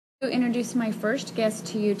To introduce my first guest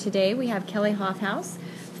to you today, we have Kellie Hoffhous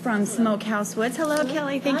from Smokehouse Woods. Hello,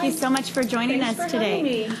 Kellie. Thank you so much for joining us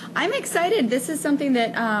today. I'm excited. This is something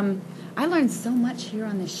that I learned so much here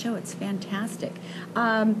on this show. It's fantastic.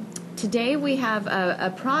 Today we have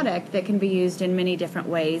a product that can be used in many different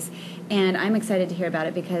ways, and I'm excited to hear about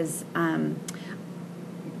it because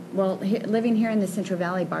living here in the Central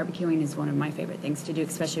Valley, barbecuing is one of my favorite things to do,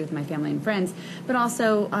 especially with my family and friends, but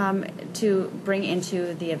also to bring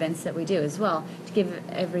into the events that we do as well, to give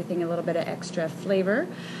everything a little bit of extra flavor.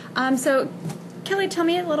 So, Kellie, tell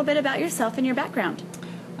me a little bit about yourself and your background.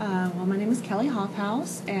 Well, my name is Kellie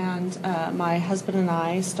Hoffhous, and my husband and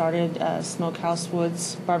I started Smokehouse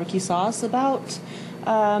Woods barbecue sauce about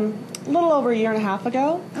a little over a year and a half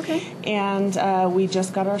ago. Okay. And we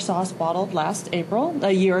just got our sauce bottled last April,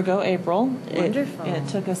 a year ago April. Wonderful. It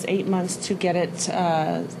took us 8 months to get it,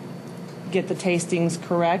 get the tastings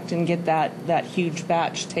correct and get that huge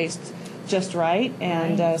batch taste just right.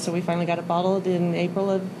 And so we finally got it bottled in April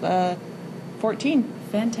of 14.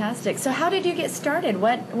 Fantastic. So how did you get started?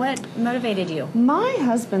 What motivated you? My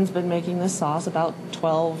husband's been making this sauce about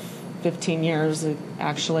 12, 15 years,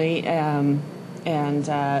 actually. And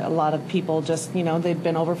a lot of people just, they've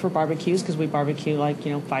been over for barbecues because we barbecue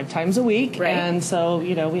 5 times a week. Right. And so,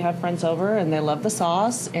 we have friends over and they love the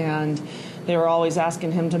sauce, and they were always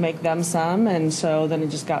asking him to make them some. And so then it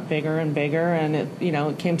just got bigger and bigger, and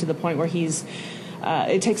it came to the point where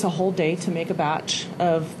it takes a whole day to make a batch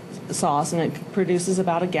of sauce, and it produces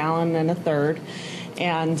about 1.3 gallons.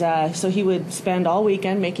 And so he would spend all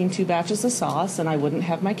weekend making 2 batches of sauce, and I wouldn't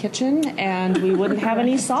have my kitchen, and we wouldn't have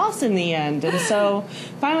any sauce in the end. And so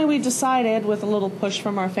finally we decided, with a little push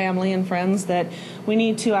from our family and friends, that we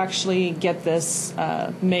need to actually get this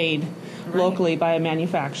made locally by a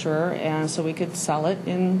manufacturer, and so we could sell it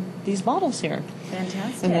in these bottles here.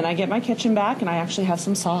 Fantastic. And then I get my kitchen back, and I actually have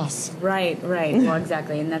some sauce. Right. Well,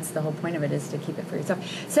 exactly, and that's the whole point of it, is to keep it for yourself.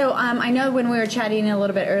 So I know when we were chatting a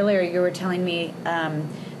little bit earlier, you were telling me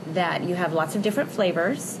that you have lots of different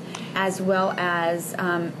flavors, as well as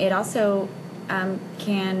it also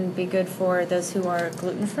can be good for those who are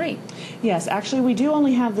gluten-free. Yes, actually we do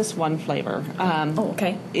only have this one flavor.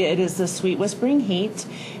 Okay. It is the Sweet Whispering Heat,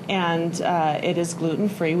 and it is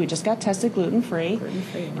gluten-free. We just got tested gluten-free.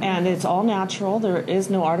 Gluten-free. And it's all natural. There is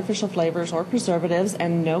no artificial flavors or preservatives,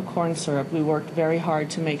 and no corn syrup. We worked very hard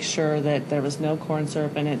to make sure that there was no corn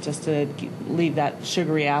syrup in it, just to leave that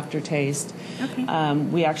sugary aftertaste. Okay.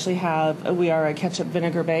 We are a ketchup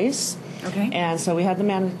vinegar base. Okay. And so we had the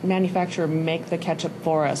manufacturer make the ketchup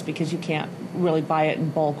for us, because you can't really buy it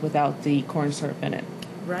in bulk without the corn syrup in it.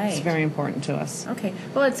 Right. It's very important to us. Okay.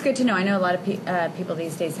 Well, it's good to know. I know a lot of people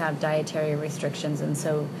these days have dietary restrictions, and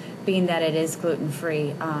so being that it is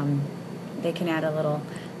gluten-free, they can add a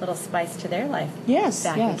little spice to their life. Yes.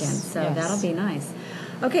 Again. So that'll be nice.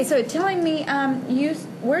 Okay. So telling me,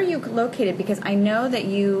 where are you located? Because I know that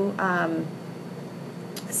you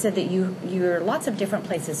said that you're lots of different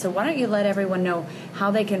places. So why don't you let everyone know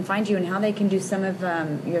how they can find you and how they can do some of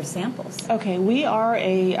your samples? Okay, we are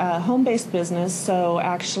a home-based business, so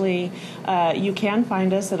actually you can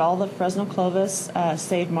find us at all the Fresno Clovis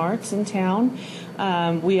Save Marts in town.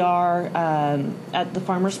 We are at the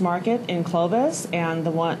Farmers Market in Clovis, and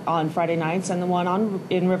the one on Friday nights, and the one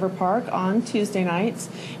in River Park on Tuesday nights,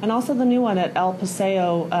 and also the new one at El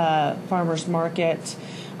Paseo Farmers Market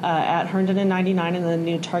at Herndon and 99 in the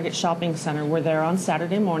new Target Shopping Center. We're there on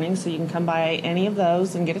Saturday morning, so you can come by any of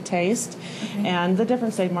those and get a taste. Okay. And the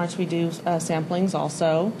different Save Marts, we do samplings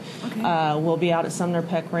also. Okay. We'll be out at Sumner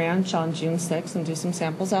Peck Ranch on June 6th and do some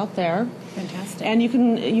samples out there. Fantastic. And you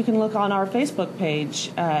can look on our Facebook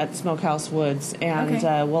page at Smokehouse Woods, and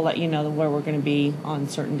we'll let you know where we're going to be on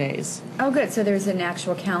certain days. Oh, good. So there's an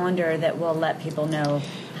actual calendar that will let people know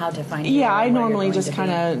how to find you. Yeah, I normally just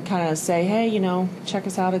kind of say, hey, check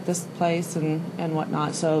us out at this place and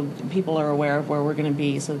whatnot, so people are aware of where we're going to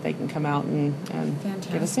be, so that they can come out and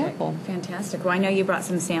get a sample. Fantastic. Well, I know you brought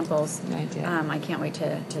some samples. I did. I can't wait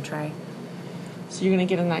to try. So you're going to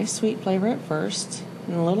get a nice sweet flavor at first,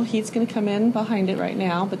 and a little heat's going to come in behind it right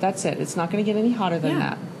now, but that's it. It's not going to get any hotter than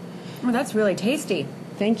that. Well, that's really tasty.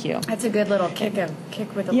 Thank you. That's a good little kick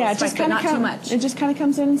with a little spice, but not too much. It just kind of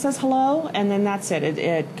comes in and says hello, and then that's it.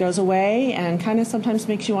 It goes away, and kind of sometimes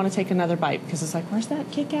makes you want to take another bite, because it's like, where's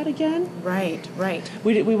that kick at again? Right.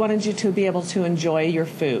 We wanted you to be able to enjoy your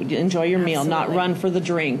food, enjoy your meal, not run for the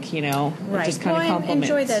drink, Right. It just kind of complements.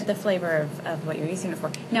 Enjoy the flavor of what you're using it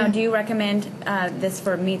for. Now, do you recommend this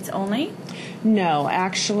for meats only? No,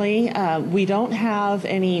 actually, we don't have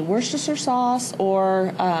any Worcestershire sauce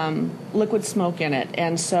or liquid smoke in it, and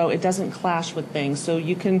and so it doesn't clash with things. So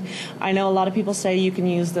you can, I know a lot of people say you can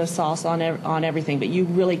use the sauce on everything, but you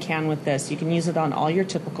really can with this. You can use it on all your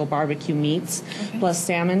typical barbecue meats, plus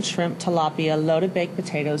salmon, shrimp, tilapia, loaded baked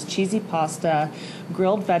potatoes, cheesy pasta,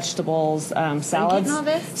 grilled vegetables,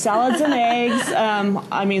 salads and eggs.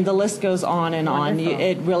 I mean, the list goes on and on.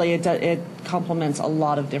 It complements a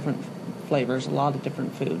lot of different flavors, a lot of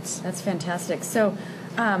different foods. That's fantastic. So,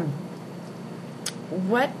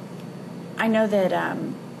 I know that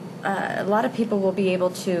a lot of people will be able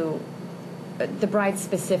to, the bride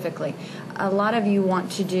specifically, a lot of you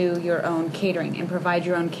want to do your own catering and provide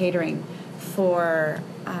your own catering for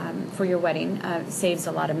your wedding. Saves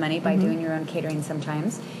a lot of money by doing your own catering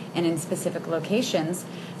sometimes and in specific locations.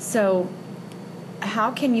 So how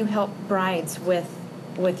can you help brides with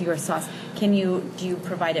your sauce? Do you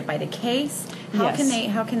provide it by the case? How can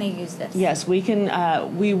they use this? Yes, we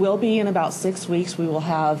can. We will be in about 6 weeks. We will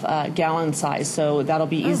have gallon size, so that'll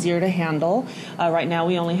be easier to handle. Right now,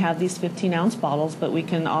 we only have these 15-ounce bottles, but we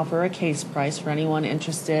can offer a case price for anyone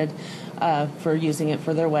interested for using it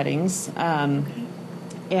for their weddings.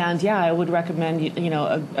 And yeah, I would recommend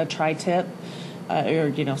a tri-tip.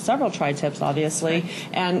 Or several tri-tips, obviously,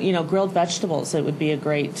 and grilled vegetables. It would be a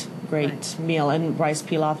great meal, and rice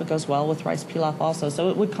pilaf. It goes well with rice pilaf also, so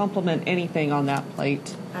it would complement anything on that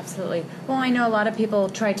plate. Absolutely. Well, I know a lot of people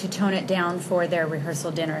try to tone it down for their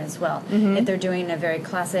rehearsal dinner as well. If they're doing a very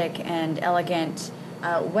classic and elegant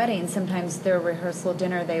wedding, sometimes their rehearsal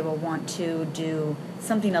dinner they will want to do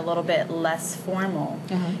something a little bit less formal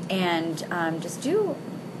and just do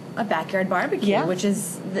a backyard barbecue, which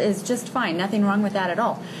is just fine. Nothing wrong with that at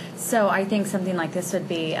all. So I think something like this would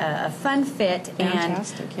be a fun fit.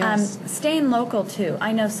 Fantastic, and staying local too.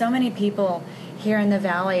 I know so many people here in the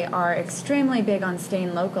Valley are extremely big on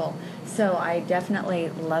staying local. So I definitely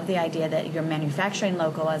love the idea that you're manufacturing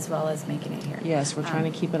local as well as making it here. Yes, we're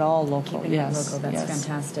trying to keep it all local. Keeping it local. That's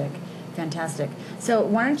fantastic. Fantastic. So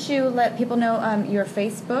why don't you let people know your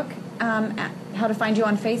Facebook, how to find you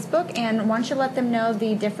on Facebook, and why don't you let them know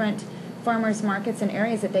the different farmers markets and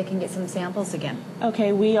areas that they can get some samples again.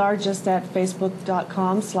 Okay, we are just at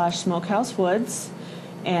facebook.com/smokehousewoods,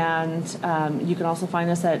 and you can also find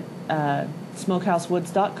us at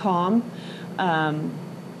smokehousewoods.com.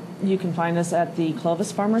 You can find us at the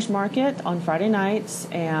Clovis Farmers Market on Friday nights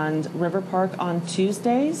and River Park on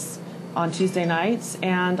Tuesday nights,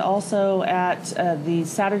 and also at the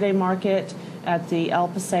Saturday market at the El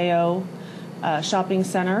Paseo Shopping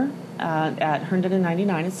Center at Herndon and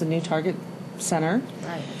 99. It's the new Target Center.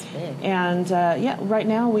 Right, it's big. And right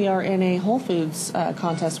now we are in a Whole Foods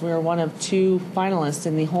contest. We are one of 2 finalists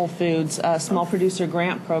in the Whole Foods Small Producer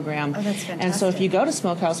Grant Program. Oh, that's fantastic. And so if you go to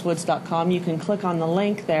smokehousewoods.com, you can click on the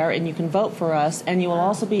link there and you can vote for us, and you will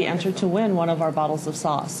also be entered to win one of our bottles of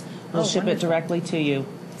sauce. We'll ship it directly to you.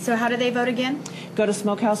 So how do they vote again? Go to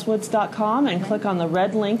smokehousewoods.com and click on the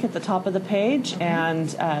red link at the top of the page,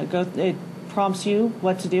 and it prompts you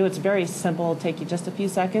what to do. It's very simple. It'll take you just a few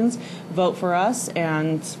seconds. Vote for us,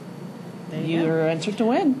 and you're entered to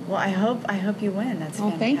win. Well, I hope you win. That's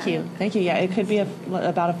fantastic. Thank you. Yeah, it could be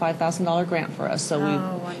about a $5,000 grant for us, so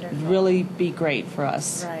would really be great for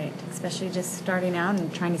us. Right, especially just starting out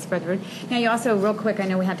and trying to spread the word. Now, you also, real quick, I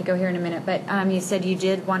know we have to go here in a minute, but you said you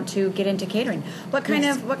did want to get into catering. What kind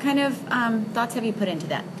of thoughts have you put into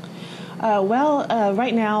that?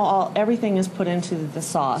 Right now everything is put into the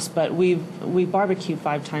sauce, but we barbecue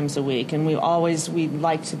 5 times a week, and we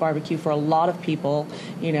like to barbecue for a lot of people,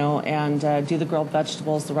 and do the grilled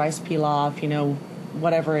vegetables, the rice pilaf,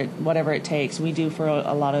 whatever it takes. We do for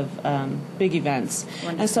a lot of big events.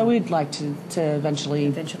 Wonderful. And so we'd like to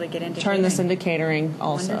eventually get into turn this into catering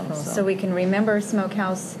also. Wonderful. So we can remember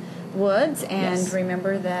Smokehouse Woods, and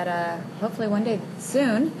remember that hopefully one day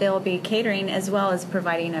soon they'll be catering as well as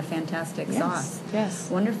providing a fantastic sauce. Yes.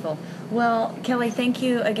 Wonderful. Well, Kellie, thank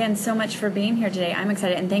you again so much for being here today. I'm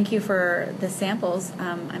excited, and thank you for the samples.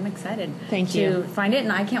 I'm excited to find it,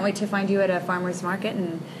 and I can't wait to find you at a farmer's market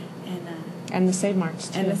and the Save Marts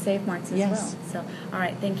too. And the Save Marts as well. So, all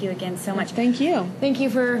right, thank you again so much. Thank you. Thank you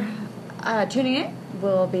for tuning in.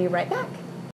 We'll be right back.